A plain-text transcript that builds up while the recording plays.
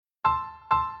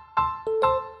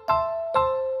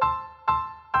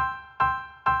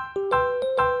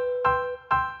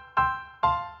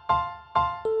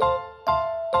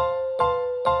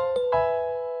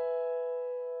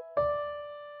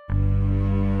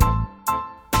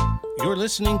You're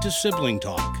listening to Sibling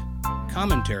Talk,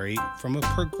 commentary from a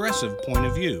progressive point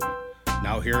of view.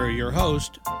 Now here are your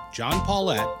hosts, John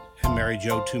Paulette and Mary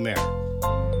Jo Tumer.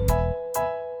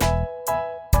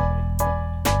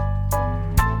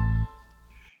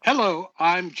 Hello,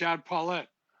 I'm John Paulette.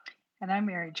 And I'm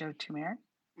Mary Jo Tumer.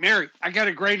 Mary, I got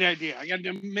a great idea. I got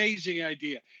an amazing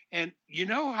idea. And you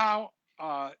know how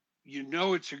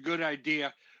it's a good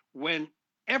idea when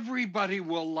everybody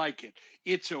will like it.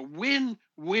 It's a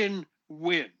win-win-win.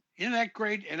 Isn't that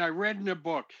great? And I read in a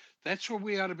book, that's what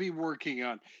we ought to be working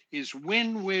on is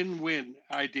win-win-win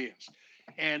ideas.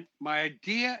 And my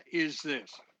idea is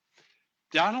this.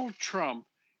 Donald Trump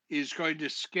is going to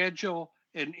schedule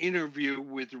an interview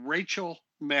with Rachel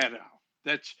Maddow.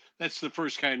 That's the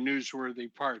first kind of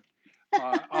newsworthy part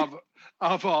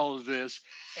of all of this,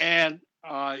 and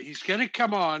he's going to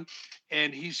come on,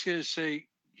 and he's going to say,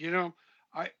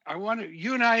 I want to.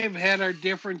 You and I have had our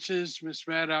differences, Miss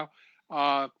Maddow,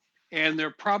 uh, and there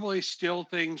are probably still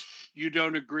things you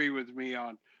don't agree with me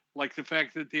on, like the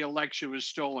fact that the election was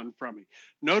stolen from me.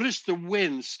 Notice the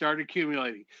wins start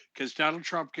accumulating because Donald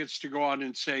Trump gets to go on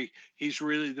and say he's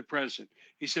really the president.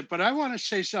 He said, but I want to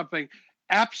say something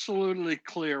absolutely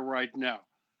clear right now.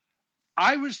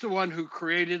 I was the one who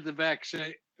created the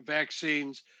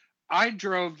vaccines. I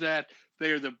drove that.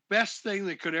 They are the best thing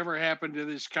that could ever happen to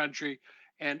this country.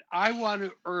 And I want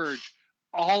to urge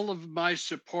all of my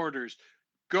supporters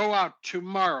go out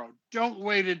tomorrow. Don't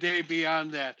wait a day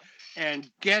beyond that and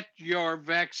get your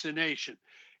vaccination.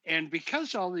 And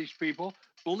because all these people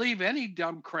believe any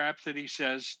dumb crap that he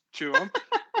says to them,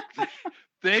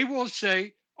 they will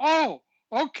say, oh,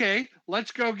 okay,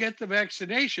 let's go get the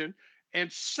vaccination.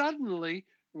 And suddenly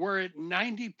we're at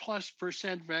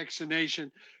 90+%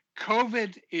 vaccination.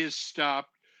 COVID is stopped.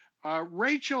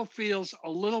 Rachel feels a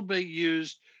little bit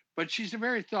used, but she's a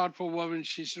very thoughtful woman.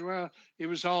 She said, well, it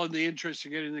was all in the interest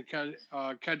of getting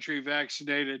the country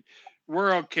vaccinated.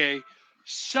 We're okay.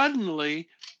 Suddenly,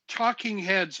 talking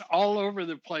heads all over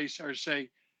the place are saying,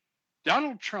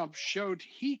 Donald Trump showed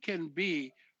he can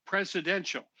be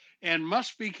presidential and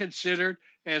must be considered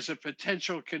as a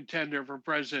potential contender for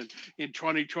president in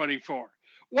 2024.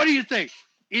 What do you think?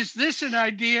 Is this an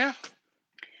idea?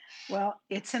 Well,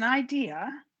 it's an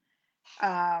idea,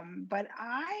 but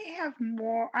I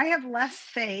have less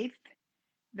faith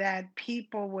that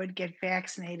people would get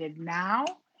vaccinated now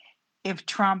if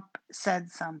Trump said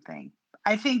something.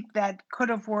 I think that could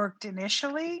have worked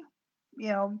initially, you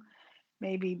know,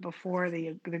 maybe before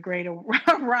the Great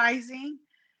Rising,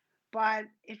 but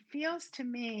it feels to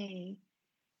me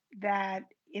that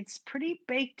it's pretty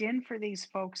baked in for these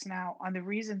folks now on the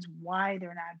reasons why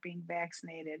they're not being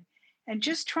vaccinated. And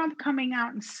just Trump coming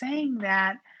out and saying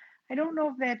that, I don't know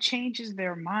if that changes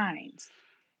their minds.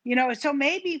 So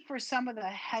maybe for some of the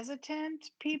hesitant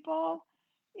people,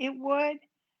 it would,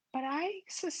 but I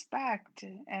suspect,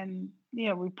 and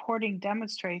reporting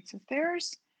demonstrates that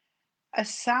there's a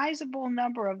sizable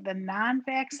number of the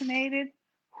non-vaccinated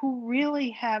who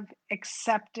really have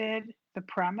accepted the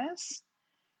premise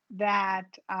that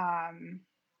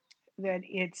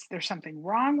there's something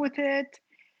wrong with it.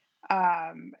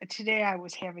 Today I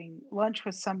was having lunch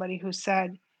with somebody who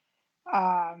said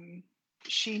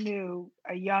she knew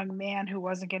a young man who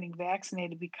wasn't getting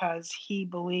vaccinated because he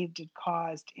believed it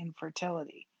caused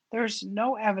infertility. There's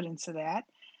no evidence of that,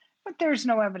 but there's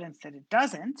no evidence that it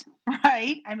doesn't,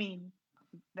 right? I mean,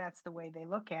 that's the way they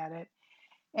look at it.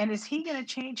 And is he going to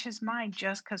change his mind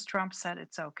just because Trump said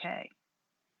it's okay?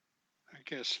 I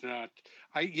guess not.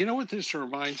 You know what this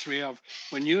reminds me of?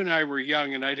 When you and I were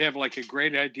young, and I'd have like a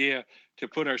great idea to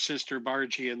put our sister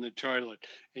Margie in the toilet,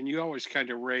 and you always kind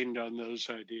of rained on those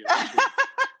ideas too.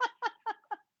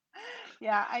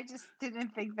 Yeah, I just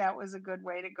didn't think that was a good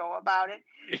way to go about it.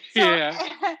 So, Yeah.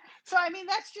 so I mean,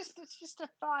 it's just a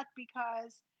thought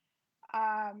because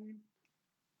um,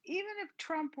 even if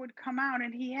Trump would come out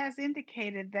and he has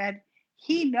indicated that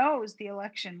he knows the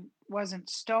election wasn't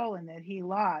stolen, that he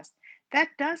lost, that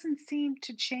doesn't seem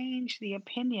to change the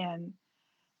opinion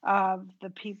of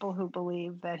the people who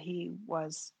believe that he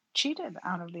was cheated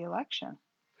out of the election.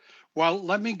 Well,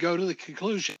 let me go to the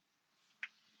conclusion.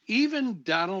 Even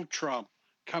Donald Trump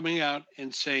coming out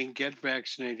and saying get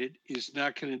vaccinated is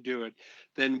not going to do it.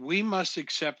 Then we must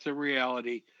accept the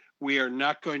reality we are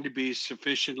not going to be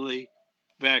sufficiently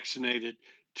vaccinated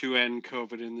to end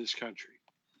COVID in this country.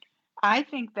 I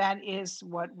think that is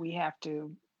what we have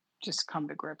to just come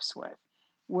to grips with.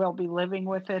 We'll be living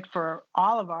with it for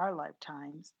all of our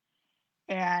lifetimes.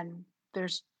 And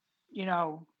there's, you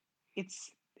know,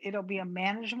 it'll be a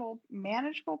manageable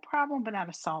problem, but not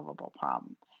a solvable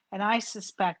problem. And I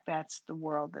suspect that's the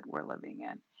world that we're living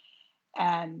in.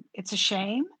 And it's a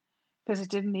shame because it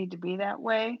didn't need to be that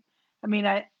way. I mean,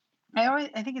 I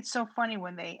think it's so funny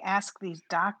when they ask these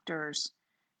doctors,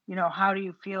 how do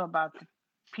you feel about the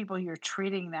people you're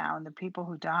treating now and the people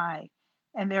who die?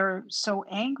 And they're so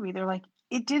angry. They're like,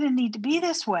 it didn't need to be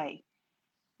this way.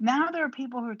 Now there are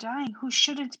people who are dying who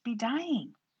shouldn't be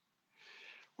dying.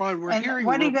 Well, and we're And hearing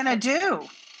what are you going to do?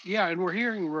 yeah, and we're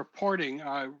hearing reporting,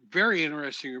 very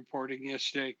interesting reporting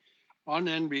yesterday on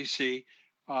NBC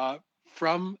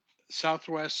from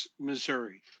Southwest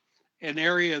Missouri, an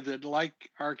area that, like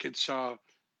Arkansas,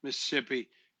 Mississippi,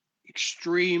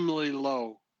 extremely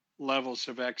low levels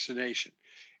of vaccination.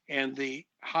 And the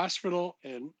hospitals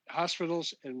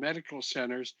and medical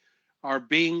centers are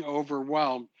being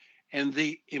overwhelmed. And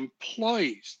the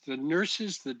employees, the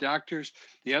nurses, the doctors,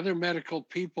 the other medical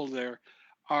people there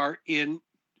are in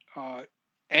uh,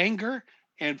 anger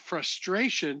and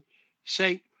frustration,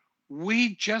 saying,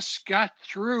 we just got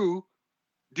through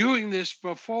doing this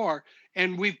before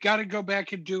and we've got to go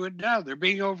back and do it now. They're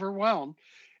being overwhelmed.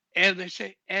 And they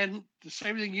say, and the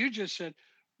same thing you just said,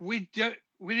 we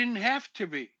didn't have to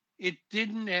be. It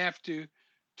didn't have to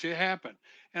happen.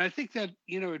 And I think that,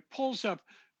 it pulls up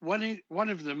one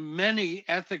of the many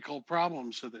ethical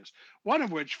problems of this. One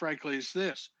of which, frankly, is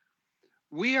this: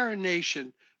 we are a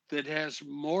nation that has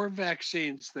more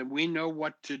vaccines than we know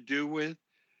what to do with,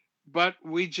 but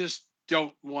we just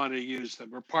don't want to use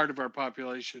them, or part of our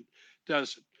population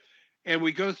doesn't. And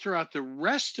we go throughout the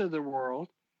rest of the world,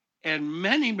 and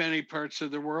many, many parts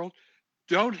of the world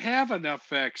don't have enough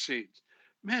vaccines.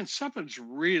 Man, something's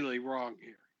really wrong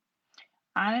here.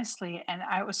 Honestly, and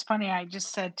I was funny, I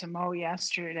just said to Mo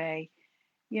yesterday,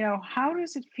 how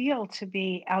does it feel to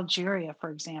be Algeria, for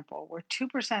example, where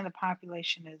 2% of the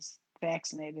population is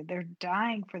vaccinated? They're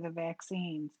dying for the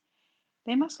vaccines.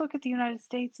 They must look at the United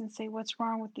States and say, what's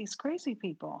wrong with these crazy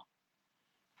people?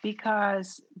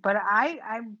 But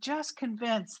I'm just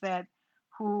convinced that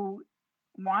who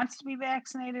wants to be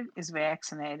vaccinated is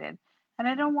vaccinated. And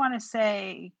I don't want to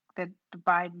say that the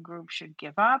Biden group should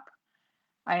give up.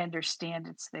 I understand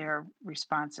it's their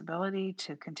responsibility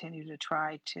to continue to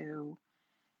try to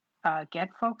get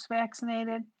folks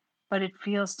vaccinated, but it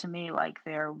feels to me like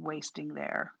they're wasting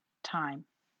their time.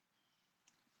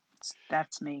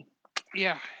 That's me.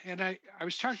 Yeah, and I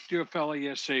was talking to a fellow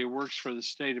yesterday who works for the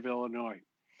state of Illinois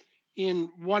in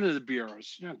one of the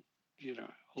bureaus, a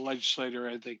legislator,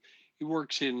 I think. He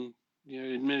works in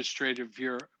administrative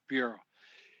bureau.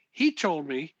 He told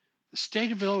me the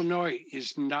state of Illinois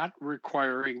is not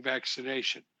requiring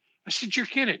vaccination. I said, "You're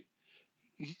kidding.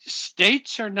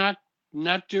 States are not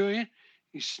doing it."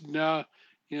 He said, "No,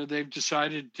 they've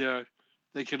decided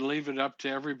they can leave it up to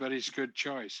everybody's good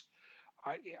choice."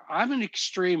 I'm an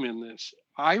extreme in this.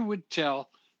 I would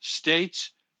tell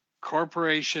states,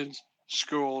 corporations,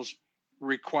 schools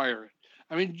require it.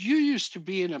 I mean, you used to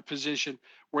be in a position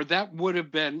where that would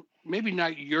have been maybe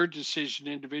not your decision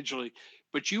individually,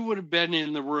 but you would have been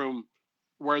in the room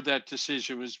where that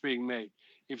decision was being made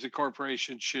if the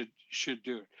corporation should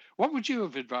do it. What would you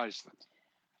have advised them?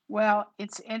 Well,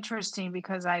 it's interesting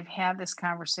because I've had this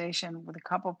conversation with a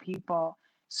couple people.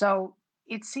 So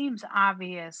it seems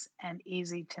obvious and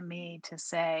easy to me to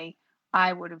say,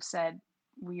 I would have said,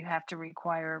 we have to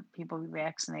require people to be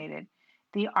vaccinated.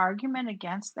 The argument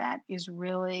against that is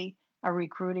really a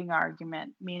recruiting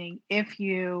argument, meaning if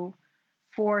you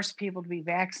force people to be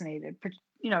vaccinated,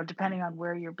 depending on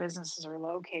where your businesses are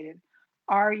located,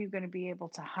 are you going to be able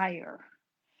to hire?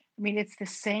 I mean, it's the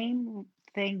same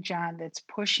thing, John, that's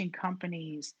pushing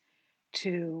companies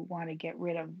to want to get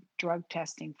rid of drug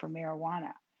testing for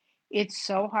marijuana. It's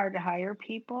so hard to hire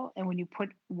people. And when you put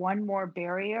one more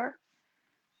barrier,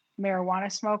 marijuana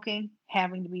smoking,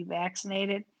 having to be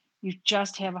vaccinated, you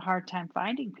just have a hard time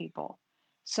finding people.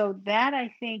 So, that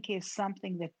I think is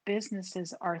something that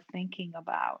businesses are thinking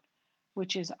about,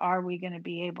 which is, are we going to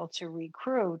be able to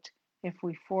recruit if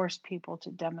we force people to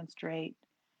demonstrate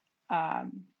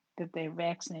um, that they're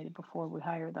vaccinated before we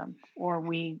hire them, or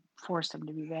we force them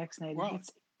to be vaccinated? Well, It's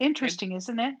it, interesting,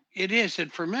 isn't it? it is.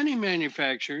 And for many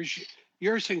manufacturers,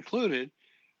 yours included,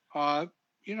 uh,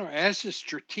 as a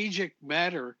strategic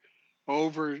matter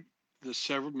over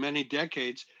the many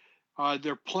decades,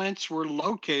 their plants were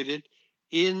located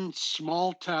in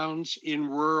small towns in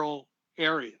rural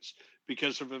areas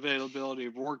because of availability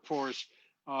of workforce,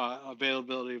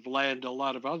 availability of land, a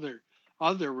lot of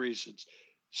other reasons.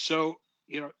 So,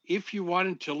 if you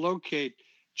wanted to locate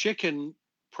chicken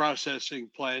processing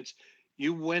plants,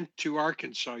 you went to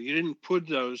Arkansas. You didn't put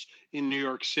those in New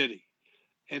York City.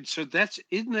 And so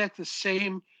isn't that the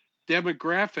same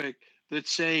demographic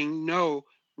that's saying, no,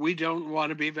 we don't want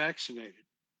to be vaccinated?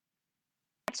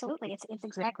 Absolutely, it's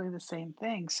exactly the same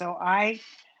thing. So I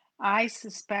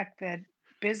suspect that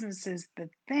businesses that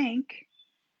think,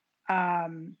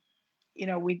 um,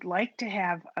 we'd like to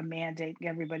have a mandate get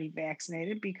everybody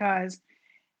vaccinated because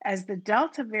as the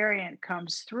Delta variant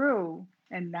comes through,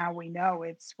 and now we know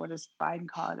it's, what does Biden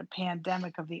call it, a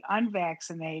pandemic of the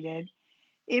unvaccinated.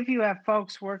 If you have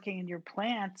folks working in your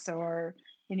plants or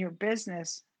in your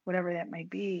business, whatever that may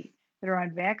be, that are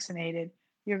unvaccinated,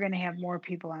 you're going to have more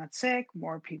people out sick,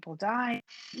 more people die.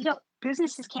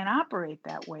 Businesses can't operate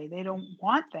that way. They don't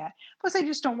want that. Plus, they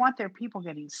just don't want their people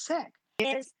getting sick.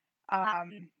 It is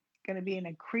going to be an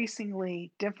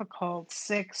increasingly difficult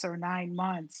 6 or 9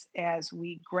 months as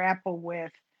we grapple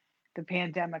with the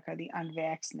pandemic of the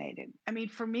unvaccinated. I mean,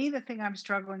 for me, the thing I'm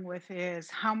struggling with is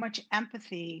how much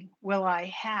empathy will I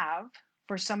have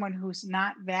for someone who's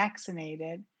not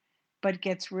vaccinated but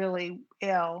gets really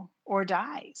ill or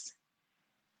dies?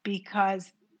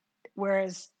 Because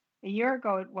whereas a year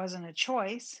ago it wasn't a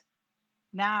choice,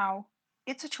 now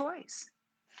it's a choice.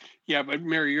 Yeah, but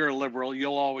Mary, you're a liberal.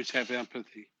 You'll always have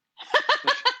empathy.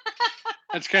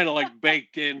 That's kind of like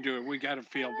baked into it. We got to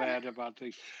feel bad about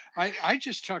things. I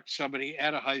just talked to somebody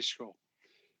at a high school.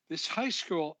 This high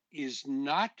school is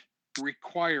not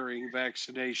requiring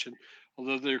vaccination,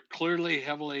 although they're clearly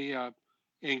heavily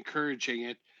encouraging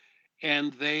it.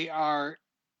 And they are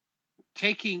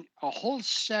taking a whole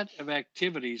set of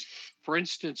activities, for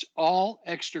instance, all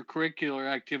extracurricular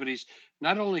activities,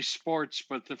 not only sports,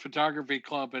 but the photography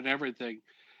club and everything.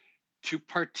 To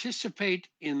participate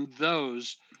in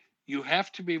those, you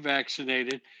have to be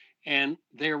vaccinated, and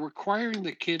they're requiring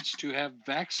the kids to have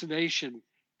vaccination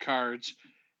cards.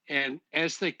 And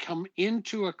as they come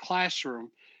into a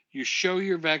classroom, you show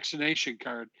your vaccination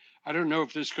card. I don't know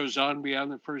if this goes on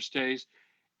beyond the first days.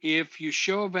 If you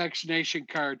show a vaccination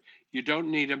card, you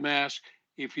don't need a mask.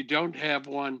 If you don't have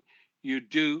one, you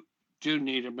do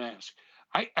need a mask.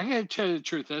 I got to tell you the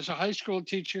truth. As a high school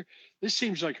teacher, this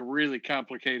seems like a really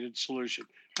complicated solution.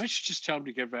 I should just tell them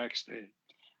to get vaccinated.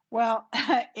 Well,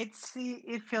 it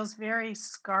feels very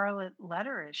scarlet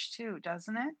letterish too,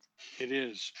 doesn't it? It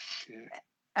is.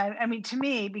 Yeah. I mean, to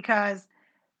me, because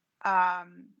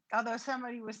although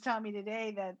somebody was telling me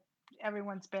today that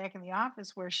everyone's back in the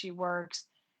office where she works,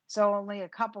 so only a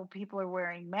couple people are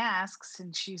wearing masks,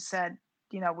 and she said,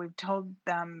 we've told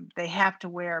them they have to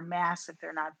wear masks if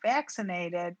they're not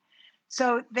vaccinated,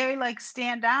 so they like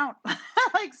stand out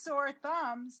like sore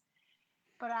thumbs.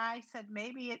 But I said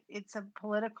maybe it's a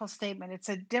political statement. It's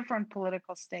a different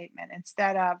political statement.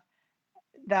 Instead of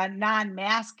the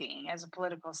non-masking as a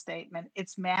political statement,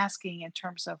 it's masking in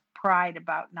terms of pride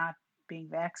about not being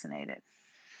vaccinated.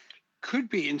 Could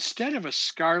be instead of a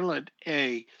scarlet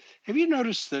A. Have you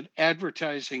noticed that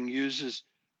advertising uses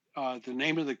the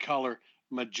name of the color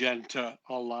magenta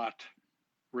a lot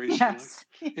recently? Yes.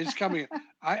 It's coming.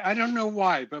 I don't know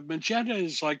why, but magenta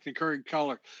is like the current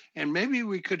color. And maybe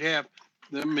we could have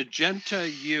the magenta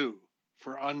U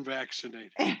for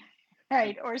unvaccinated.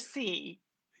 Right, or C.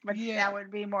 But Yeah. that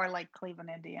would be more like Cleveland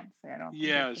Indians. I don't think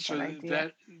Yeah, that's a so good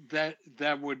idea.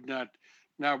 that would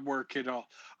not work at all.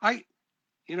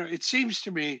 It seems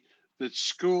to me that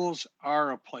schools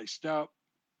are a place. Now,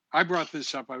 I brought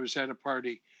this up. I was at a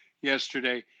party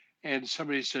yesterday, and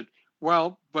somebody said,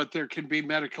 "Well, but there can be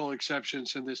medical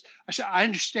exceptions in this." I said, "I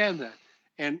understand that,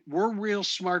 and we're real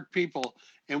smart people,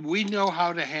 and we know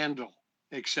how to handle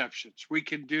exceptions. We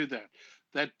can do that.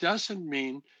 That doesn't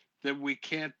mean that we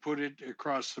can't put it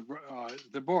across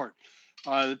the board."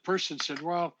 The person said,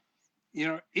 "Well,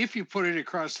 if you put it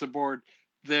across the board,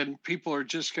 then people are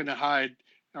just going to hide,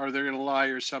 or they're going to lie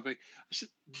or something." I said,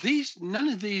 none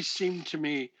of these seem to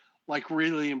me like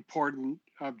really important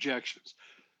objections.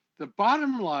 The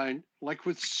bottom line, like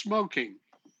with smoking,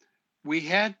 we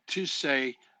had to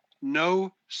say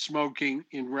no smoking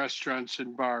in restaurants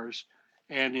and bars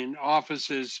and in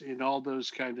offices and all those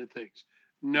kind of things.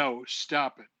 No,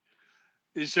 stop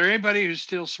it. Is there anybody who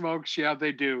still smokes? Yeah,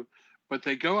 they do. But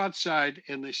they go outside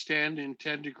and they stand in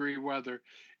 10-degree weather,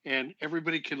 and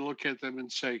everybody can look at them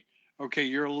and say, okay,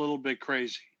 you're a little bit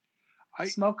crazy.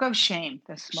 Smoke of shame.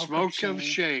 The Smoke of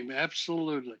shame.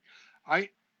 Absolutely.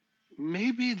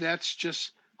 Maybe that's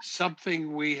just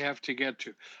something we have to get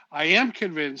to. I am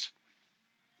convinced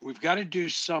we've got to do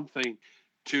something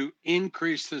to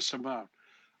increase this amount.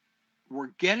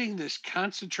 We're getting this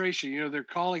concentration. They're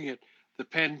calling it the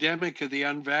pandemic of the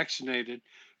unvaccinated,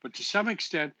 but to some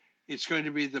extent, it's going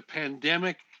to be the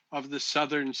pandemic of the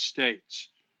southern states.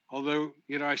 Although,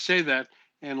 I say that,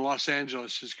 and Los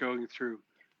Angeles is going through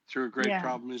a great Yeah.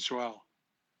 problem as well.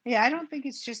 Yeah, I don't think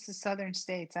it's just the southern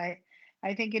states.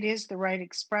 I think it is the right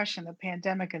expression, the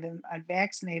pandemic of the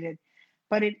unvaccinated.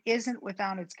 but it isn't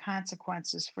without its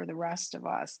consequences for the rest of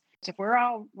us. If we're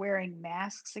all wearing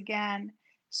masks again,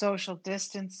 social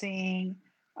distancing,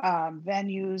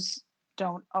 venues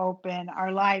don't open,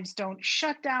 our lives don't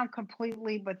shut down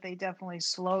completely, but they definitely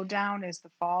slow down as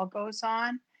the fall goes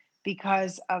on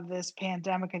because of this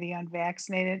pandemic of the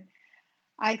unvaccinated.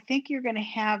 I think you're going to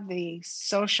have the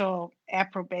social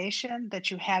approbation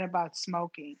that you had about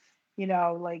smoking.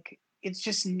 Like it's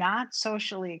just not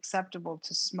socially acceptable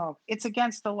to smoke. It's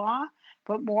against the law,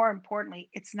 but more importantly,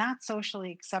 it's not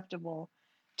socially acceptable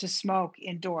to smoke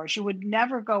indoors. You would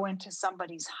never go into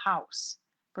somebody's house,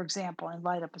 for example, and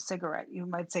light up a cigarette. You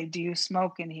might say, "Do you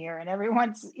smoke in here?" And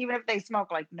everyone's, even if they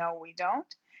smoke, like, "No, we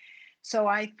don't." So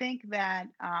I think that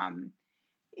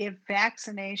if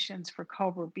vaccinations for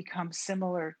COBRA become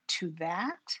similar to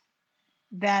that,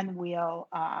 then we'll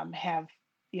have,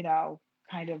 you know,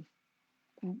 kind of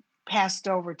passed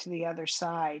over to the other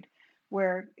side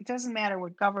where it doesn't matter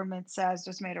what government says,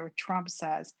 doesn't matter what Trump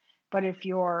says, but if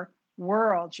your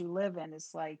world you live in is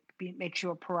like makes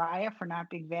you a pariah for not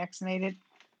being vaccinated,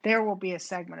 there will be a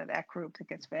segment of that group that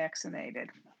gets vaccinated.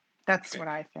 That's Okay. what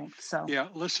I think. So Yeah,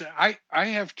 listen, I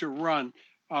have to run.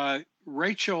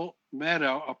 Rachel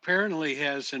Maddow apparently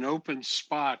has an open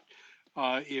spot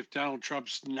if Donald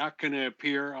Trump's not going to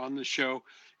appear on the show,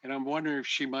 and I'm wondering if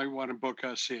she might want to book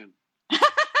us in.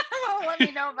 well, let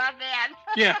me know about that.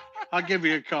 Yeah, I'll give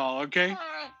you a call, okay? All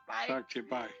right, bye. Talk to you.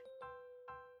 Bye.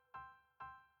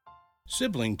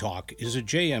 Sibling Talk is a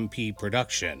JMP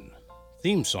production.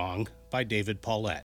 Theme song by David Paulette.